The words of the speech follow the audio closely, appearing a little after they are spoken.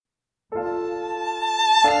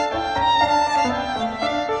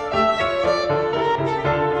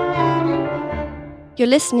You're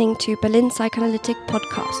listening to Berlin Psychoanalytic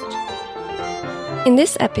Podcast. In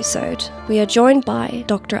this episode, we are joined by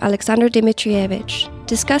Dr. Aleksandar Dimitrijevic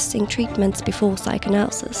discussing treatments before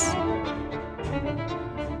psychoanalysis.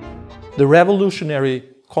 The revolutionary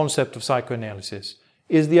concept of psychoanalysis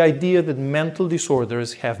is the idea that mental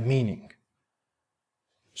disorders have meaning.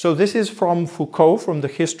 So this is from Foucault, from The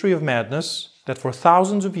History of Madness, that for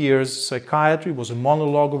thousands of years psychiatry was a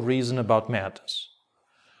monologue of reason about madness.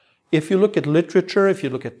 If you look at literature, if you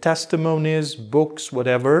look at testimonies, books,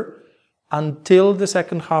 whatever, until the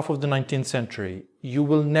second half of the 19th century, you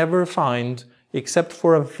will never find, except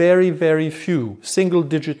for a very, very few,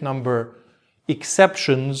 single-digit number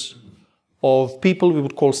exceptions of people we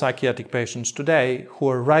would call psychiatric patients today, who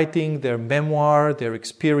are writing their memoir, their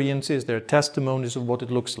experiences, their testimonies of what it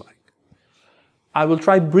looks like. I will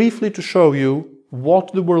try briefly to show you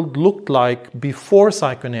what the world looked like before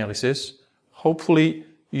psychoanalysis. Hopefully,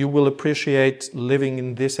 you will appreciate living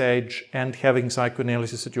in this age and having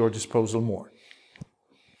psychoanalysis at your disposal more.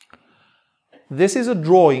 This is a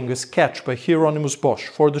drawing, a sketch by Hieronymus Bosch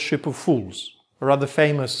for The Ship of Fools, a rather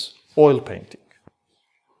famous oil painting.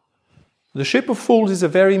 The Ship of Fools is a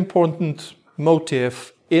very important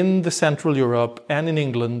motif in the Central Europe and in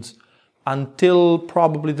England until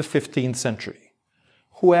probably the 15th century.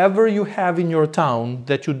 Whoever you have in your town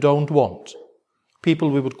that you don't want,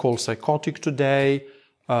 people we would call psychotic today,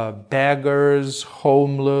 beggars,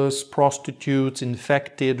 homeless, prostitutes,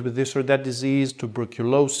 infected with this or that disease,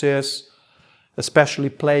 tuberculosis, especially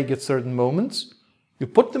plague at certain moments. You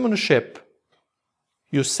put them on a ship,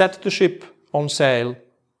 you set the ship on sail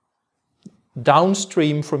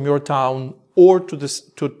downstream from your town or to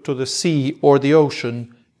the sea or the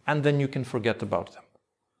ocean, and then you can forget about them.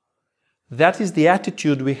 That is the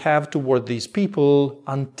attitude we have toward these people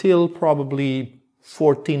until probably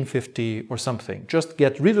 1450 or something. Just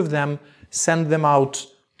get rid of them, send them out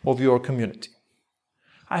of your community.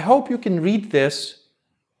 I hope you can read this.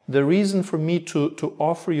 The reason for me to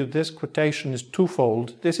offer you this quotation is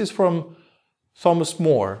twofold. This is from Thomas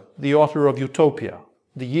More, the author of Utopia.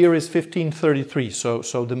 The year is 1533, so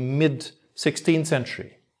the mid-16th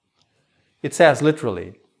century. It says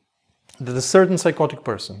literally that a certain psychotic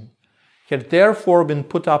person had therefore been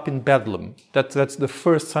put up in Bedlam, that's the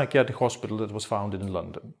first psychiatric hospital that was founded in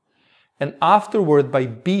London, and afterward by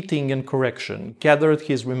beating and correction gathered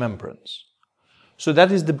his remembrance. So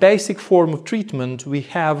that is the basic form of treatment we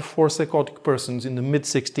have for psychotic persons in the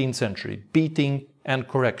mid-16th century, beating and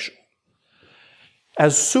correction.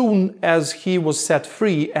 As soon as he was set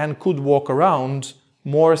free and could walk around,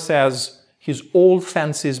 More says his old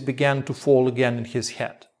fancies began to fall again in his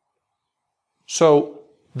head. So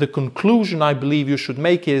the conclusion I believe you should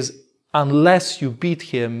make is, unless you beat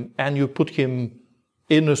him and you put him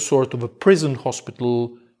in a sort of a prison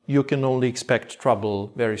hospital, you can only expect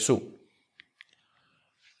trouble very soon.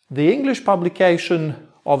 The English publication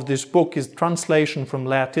of this book is translation from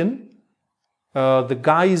Latin. The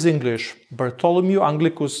guy is English. Bartholomew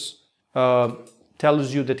Anglicus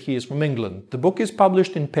tells you that he is from England. The book is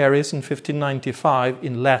published in Paris in 1595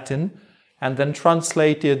 in Latin and then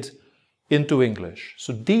translated into English.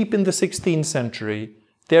 So deep in the 16th century,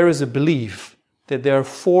 there is a belief that there are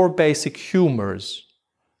four basic humors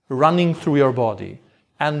running through your body,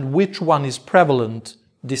 and which one is prevalent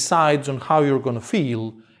decides on how you're going to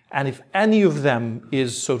feel, and if any of them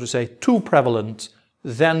is, so to say, too prevalent,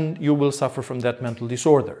 then you will suffer from that mental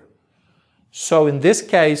disorder. So in this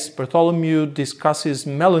case, Bartholomew discusses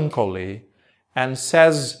melancholy and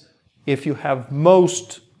says if you have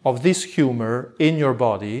most of this humor in your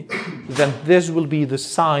body, then this will be the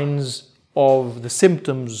signs of the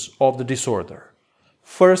symptoms of the disorder.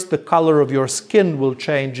 First, the color of your skin will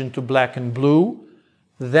change into black and blue.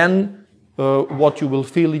 Then what you will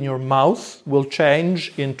feel in your mouth will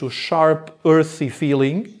change into sharp, earthy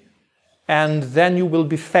feeling. And then you will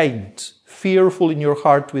be faint, fearful in your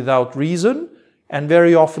heart without reason, and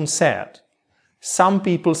very often sad. Some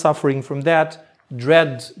people suffering from that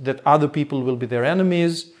dread that other people will be their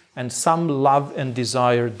enemies, and some love and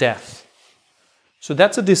desire death. So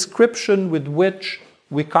that's a description with which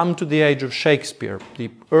we come to the age of Shakespeare,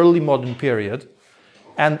 the early modern period.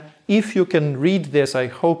 And if you can read this, I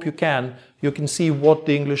hope you can see what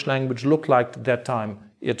the English language looked like at that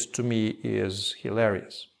time. It, to me, is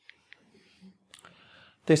hilarious.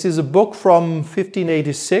 This is a book from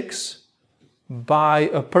 1586 by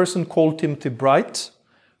a person called Timothy Bright,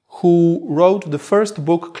 who wrote the first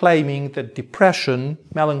book claiming that depression,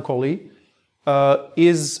 melancholy,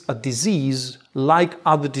 is a disease like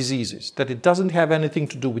other diseases, that it doesn't have anything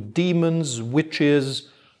to do with demons, witches,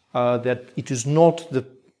 that it is not the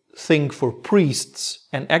thing for priests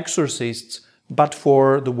and exorcists, but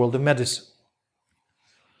for the world of medicine.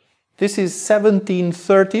 This is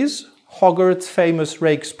 1730s, Hogarth's famous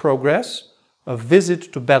Rake's Progress, a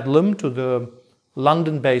visit to Bedlam, to the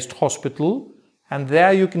London-based hospital, and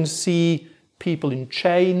there you can see people in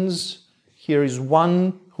chains. Here is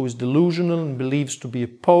one who is delusional and believes to be a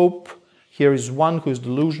pope. Here is one who is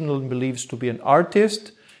delusional and believes to be an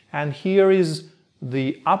artist. And here is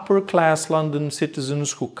the upper-class London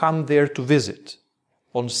citizens who come there to visit.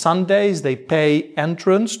 On Sundays, they pay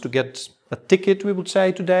entrance to get a ticket, we would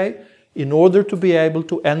say today, in order to be able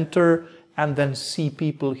to enter and then see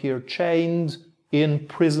people here chained in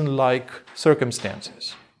prison-like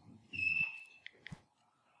circumstances.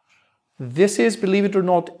 This is, believe it or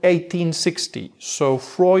not, 1860. So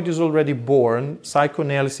Freud is already born.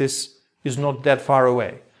 Psychoanalysis is not that far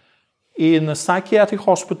away. In a psychiatric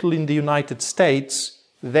hospital in the United States,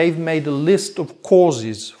 they've made a list of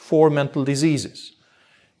causes for mental diseases.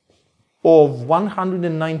 Of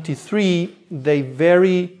 193, they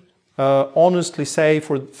very honestly say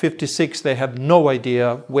for 56 they have no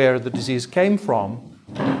idea where the disease came from.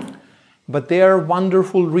 But there are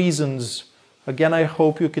wonderful reasons. Again, I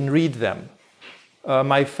hope you can read them.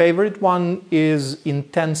 My favorite one is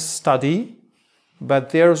intense study,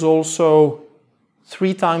 but there's also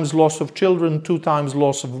 3 times loss of children, 2 times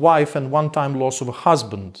loss of wife, and 1 time loss of a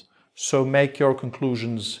husband. So make your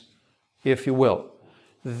conclusions, if you will.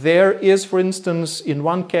 There is, for instance, in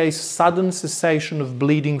one case, sudden cessation of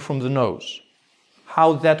bleeding from the nose.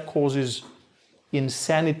 How that causes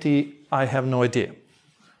insanity, I have no idea.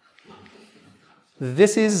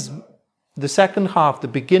 This is the second half, the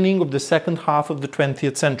beginning of the second half of the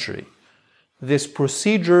 20th century. This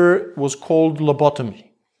procedure was called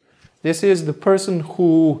lobotomy. This is the person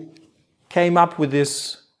who came up with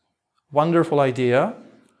this wonderful idea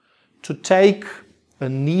to take a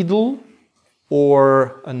needle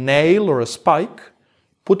or a nail or a spike,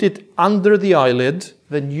 put it under the eyelid,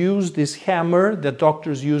 then use this hammer that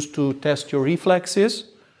doctors use to test your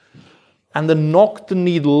reflexes, and then knock the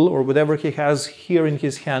needle or whatever he has here in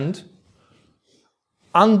his hand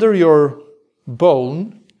under your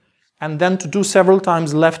bone, and then to do several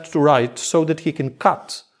times left to right so that he can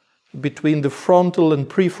cut between the frontal and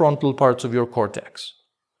prefrontal parts of your cortex,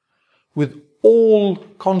 with all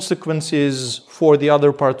consequences for the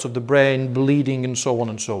other parts of the brain, bleeding and so on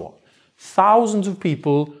and so on. Thousands of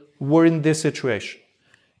people were in this situation.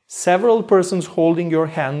 Several persons holding your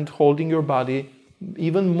hand, holding your body,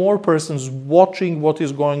 even more persons watching what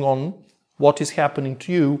is going on, what is happening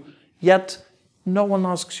to you, yet no one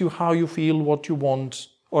asks you how you feel, what you want,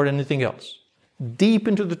 or anything else. Deep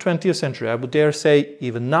into the 20th century, I would dare say,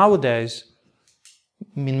 even nowadays,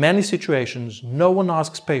 in many situations, no one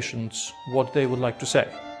asks patients what they would like to say.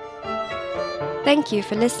 Thank you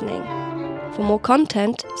for listening. For more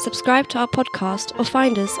content, subscribe to our podcast or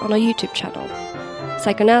find us on our YouTube channel.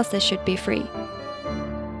 Psychoanalysis should be free.